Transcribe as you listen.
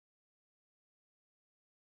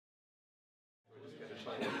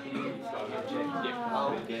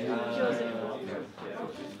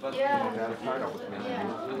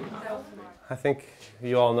I think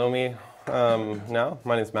you all know me now.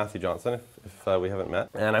 My name is Mathew Jonson, if we haven't met.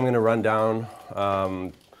 And I'm going to run down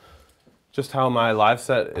just how my live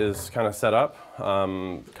set is kind of set up,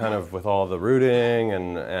 kind of with all the routing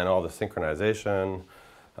and all the synchronization,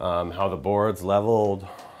 how the board's leveled,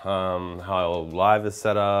 how live is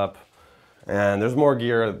set up. And there's more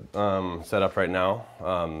gear set up right now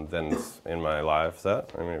than is in my live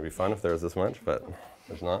set. I mean, it'd be fun if there was this much, but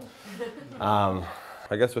there's not.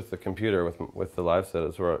 I guess with the computer, with the live set,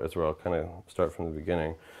 is where I'll kind of start from the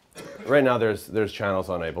beginning. Right now, there's channels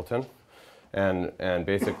on Ableton, and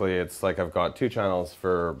basically it's like I've got two channels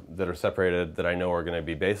that are separated that I know are going to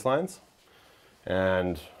be bass lines,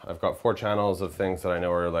 and I've got 4 channels of things that I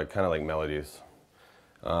know are like kind of like melodies,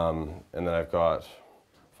 and then I've got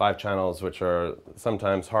 5 channels which are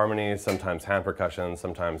sometimes harmonies, sometimes hand percussion,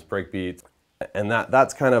 sometimes breakbeats, and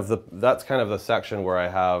that's kind of the section where I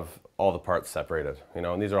have all the parts separated, you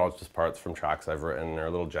know, and these are all just parts from tracks I've written or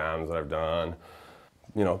little jams that I've done.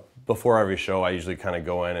 You know, before every show I usually kind of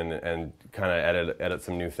go in and kind of edit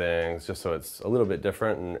some new things just so it's a little bit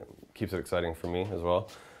different and keeps it exciting for me as well.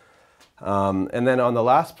 And then on the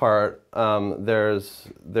last part, there's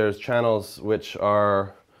channels which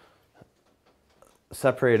are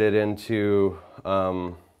separated into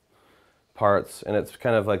parts, and it's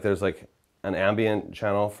kind of like there's like an ambient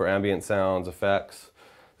channel for ambient sounds, effects.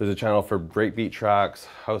 There's a channel for breakbeat tracks,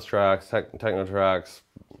 house tracks, techno tracks,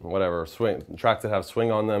 whatever, swing tracks that have swing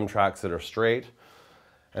on them, tracks that are straight.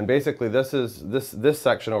 And basically this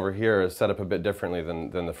section over here is set up a bit differently than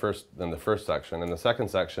the first section. And the second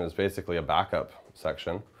section is basically a backup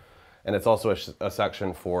section, and it's also a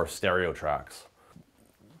section for stereo tracks.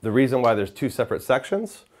 The reason why there's 2 separate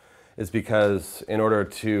sections is because in order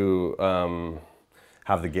to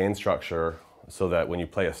have the gain structure so that when you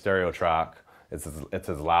play a stereo track, it's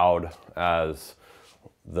as loud as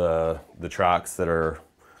the tracks that are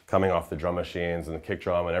coming off the drum machines and the kick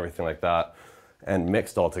drum and everything like that, and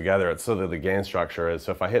mixed all together. It's so that the gain structure is,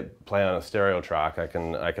 so if I hit play on a stereo track, I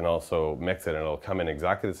can also mix it and it'll come in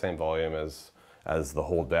exactly the same volume as the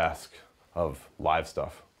whole desk of live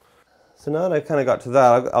stuff. So now that I kind of got to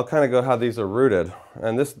that, I'll kind of go how these are routed.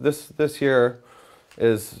 And this here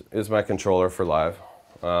is my controller for live.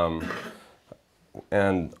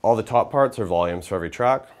 And all the top parts are volumes for every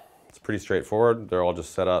track. It's pretty straightforward. They're all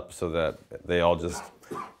just set up so that they all just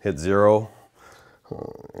hit 0,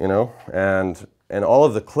 you know. And all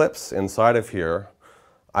of the clips inside of here,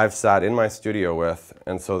 I've sat in my studio with,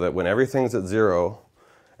 and so that when everything's at 0,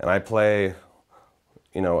 and I play,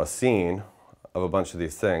 you know, a scene of a bunch of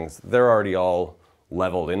these things, they're already all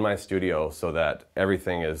leveled in my studio so that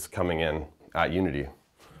everything is coming in at unity.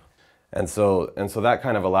 And so that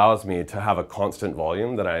kind of allows me to have a constant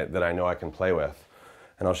volume that I know I can play with.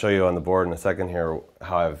 And I'll show you on the board in a second here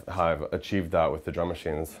how I've achieved that with the drum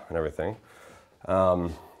machines and everything.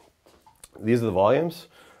 These are the volumes.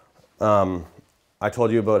 I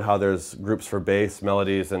told you about how there's groups for bass,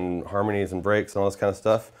 melodies, and harmonies and breaks and all this kind of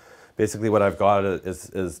stuff. Basically what I've got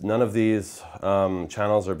is none of these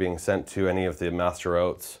channels are being sent to any of the master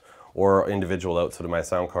outs or individual outs to my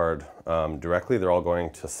sound card directly. They're all going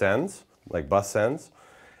to sends, like bus sends.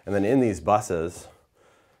 And then in these buses,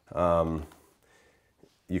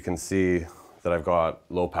 you can see that I've got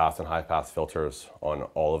low pass and high pass filters on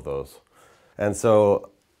all of those. And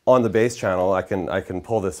so on the bass channel, I can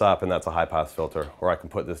pull this up and that's a high pass filter, or I can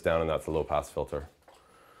put this down and that's a low pass filter,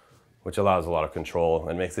 which allows a lot of control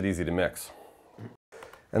and makes it easy to mix.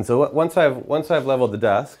 And so once I've leveled the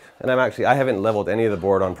desk, and I haven't leveled any of the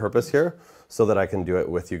board on purpose here, so that I can do it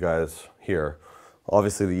with you guys here.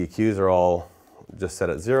 Obviously the EQs are all just set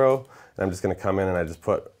at 0, and I'm just going to come in and I just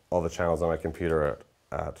put all the channels on my computer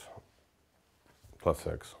at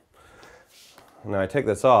 +6. Now I take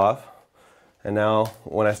this off, and now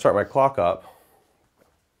when I start my clock up,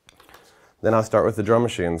 then I'll start with the drum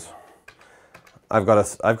machines. I've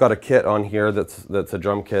got a kit on here that's a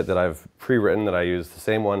drum kit that I've pre-written, that I use the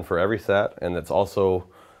same one for every set, and that's also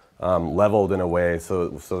leveled in a way so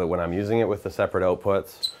that when I'm using it with the separate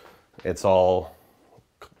outputs, it's all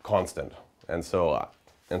constant. And so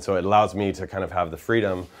it allows me to kind of have the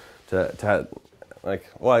freedom to like,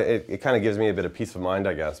 well, it kind of gives me a bit of peace of mind,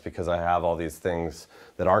 I guess, because I have all these things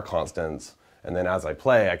that are constants, and then as I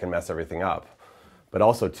play, I can mess everything up. But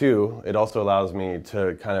also too, it also allows me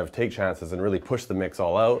to kind of take chances and really push the mix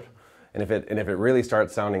all out. And if it really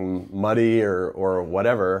starts sounding muddy or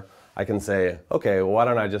whatever, I can say, okay, well, why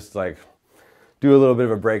don't I just like do a little bit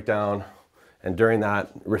of a breakdown And during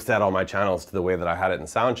that, reset all my channels to the way that I had it in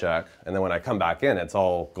sound check. And then when I come back in, it's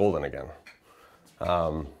all golden again.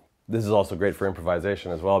 This is also great for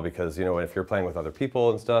improvisation as well, because, you know, if you're playing with other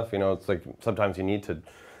people and stuff, you know, it's like sometimes you need to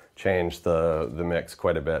change the mix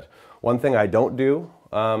quite a bit. One thing I don't do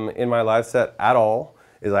in my live set at all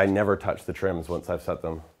is I never touch the trims once I've set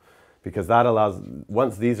them, because that allows,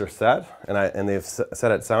 once these are set and they've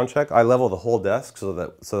set at sound check, I level the whole desk so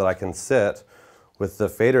that I can sit with the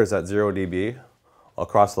faders at 0 dB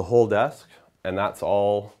across the whole desk, and that's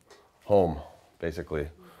all home basically.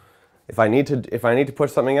 If I need to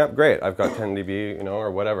push something up, great. I've got 10 dB, you know,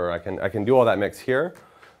 or whatever. I can do all that mix here,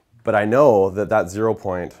 but I know that that 0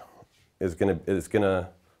 point is gonna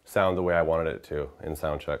sound the way I wanted it to in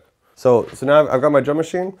sound check. So now I've got my drum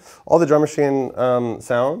machine. All the drum machine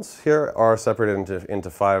sounds here are separated into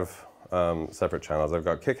 5 separate channels. I've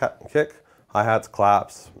got kick, hi-hats,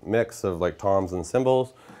 claps, mix of like toms and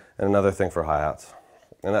cymbals, and another thing for hi-hats.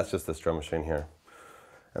 And that's just this drum machine here.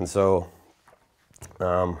 And so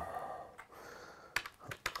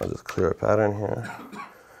I'll just clear a pattern here.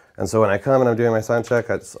 And so when I come and I'm doing my sound check,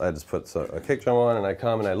 I just put a kick drum on, and I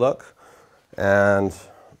come and I look. And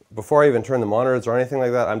before I even turn the monitors or anything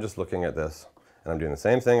like that, I'm just looking at this. And I'm doing the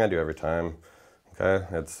same thing I do every time. Okay,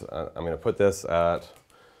 I'm going to put this at,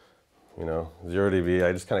 you know, 0 dB.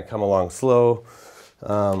 I just kind of come along slow,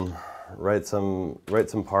 write some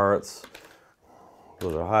parts.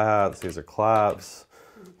 Those are hi-hats, these are claps,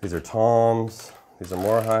 these are toms, these are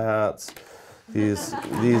more hi-hats. These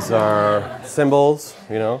are cymbals,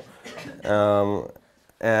 you know,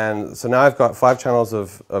 and so now I've got 5 channels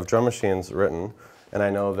of drum machines written, and I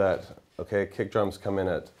know that, okay, kick drums come in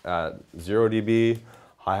at 0 dB,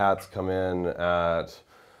 hi-hats come in at,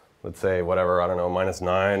 let's say, whatever, I don't know,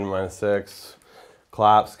 -9, -6,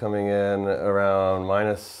 claps coming in around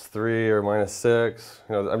 -3 or -6.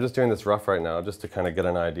 You know, I'm just doing this rough right now just to kind of get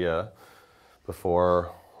an idea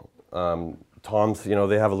before. Toms, you know,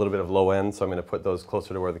 they have a little bit of low end, so I'm going to put those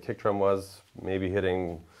closer to where the kick drum was, maybe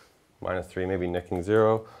hitting -3, maybe nicking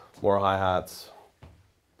 0. More hi-hats,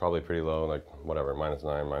 probably pretty low, like whatever,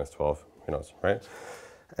 -9, -12, who knows, right?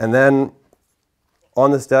 And then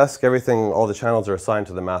on this desk, all the channels are assigned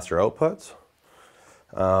to the master outputs.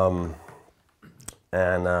 And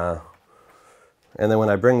then when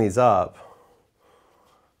I bring these up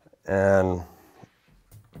and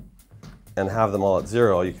have them all at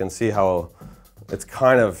 0, you can see how it's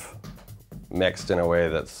kind of mixed in a way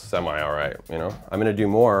that's semi all right, you know? I'm gonna do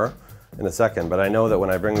more in a second, but I know that when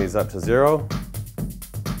I bring these up to 0,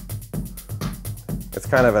 it's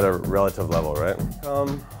kind of at a relative level, right?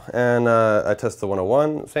 And I test the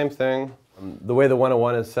 101, same thing. The way the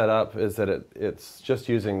 101 is set up is that it's just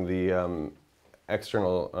using the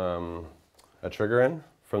external a trigger in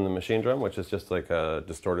from the machine drum, which is just like a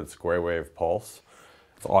distorted square wave pulse.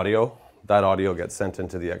 It's audio. That audio gets sent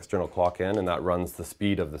into the external clock in, and that runs the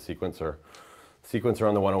speed of the sequencer. The sequencer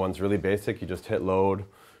on the 101 is really basic. You just hit load,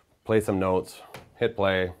 play some notes, hit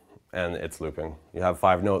play, and it's looping. You have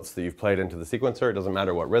 5 notes that you've played into the sequencer. It doesn't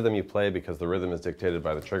matter what rhythm you play, because the rhythm is dictated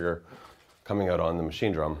by the trigger coming out on the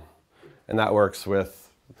machine drum. And that works with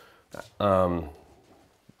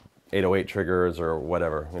 808 triggers or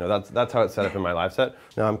whatever. You know, that's how it's set up in my live set.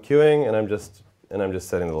 Now I'm cueing, and I'm just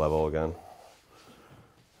setting the level again.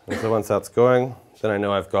 And so once that's going, then I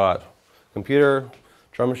know I've got computer,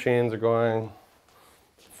 drum machines are going,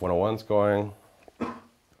 101's going,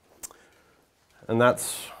 and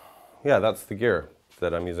that's the gear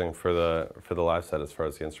that I'm using for the live set as far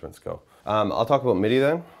as the instruments go. I'll talk about MIDI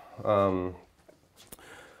then.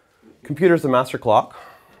 Computer's the master clock.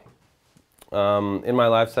 In my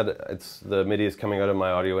live set, the MIDI is coming out of my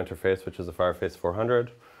audio interface, which is the Fireface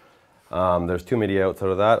 400. There's 2 MIDI outs out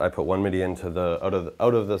of that. I put 1 MIDI into out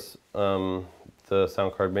of this the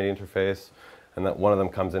sound card MIDI interface, and that one of them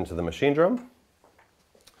comes into the machine drum,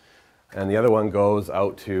 and the other one goes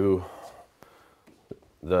out to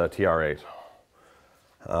the TR8.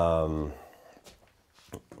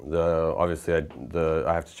 Obviously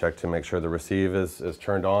I have to check to make sure the receive is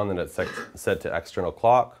turned on and it's set to external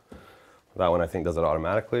clock. That one I think does it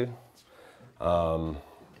automatically.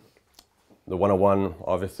 The 101,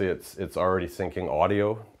 obviously it's already syncing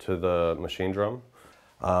audio to the machine drum.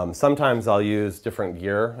 Sometimes I'll use different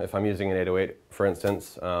gear. If I'm using an 808, for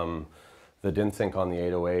instance, the DIN sync on the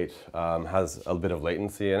 808 has a bit of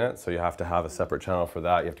latency in it, so you have to have a separate channel for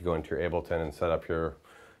that. You have to go into your Ableton and set up your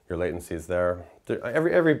latencies there.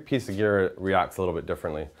 Every piece of gear reacts a little bit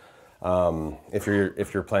differently. If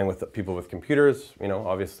you're playing with people with computers, you know,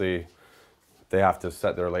 obviously they have to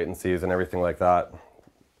set their latencies and everything like that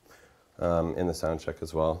in the sound check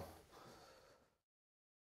as well.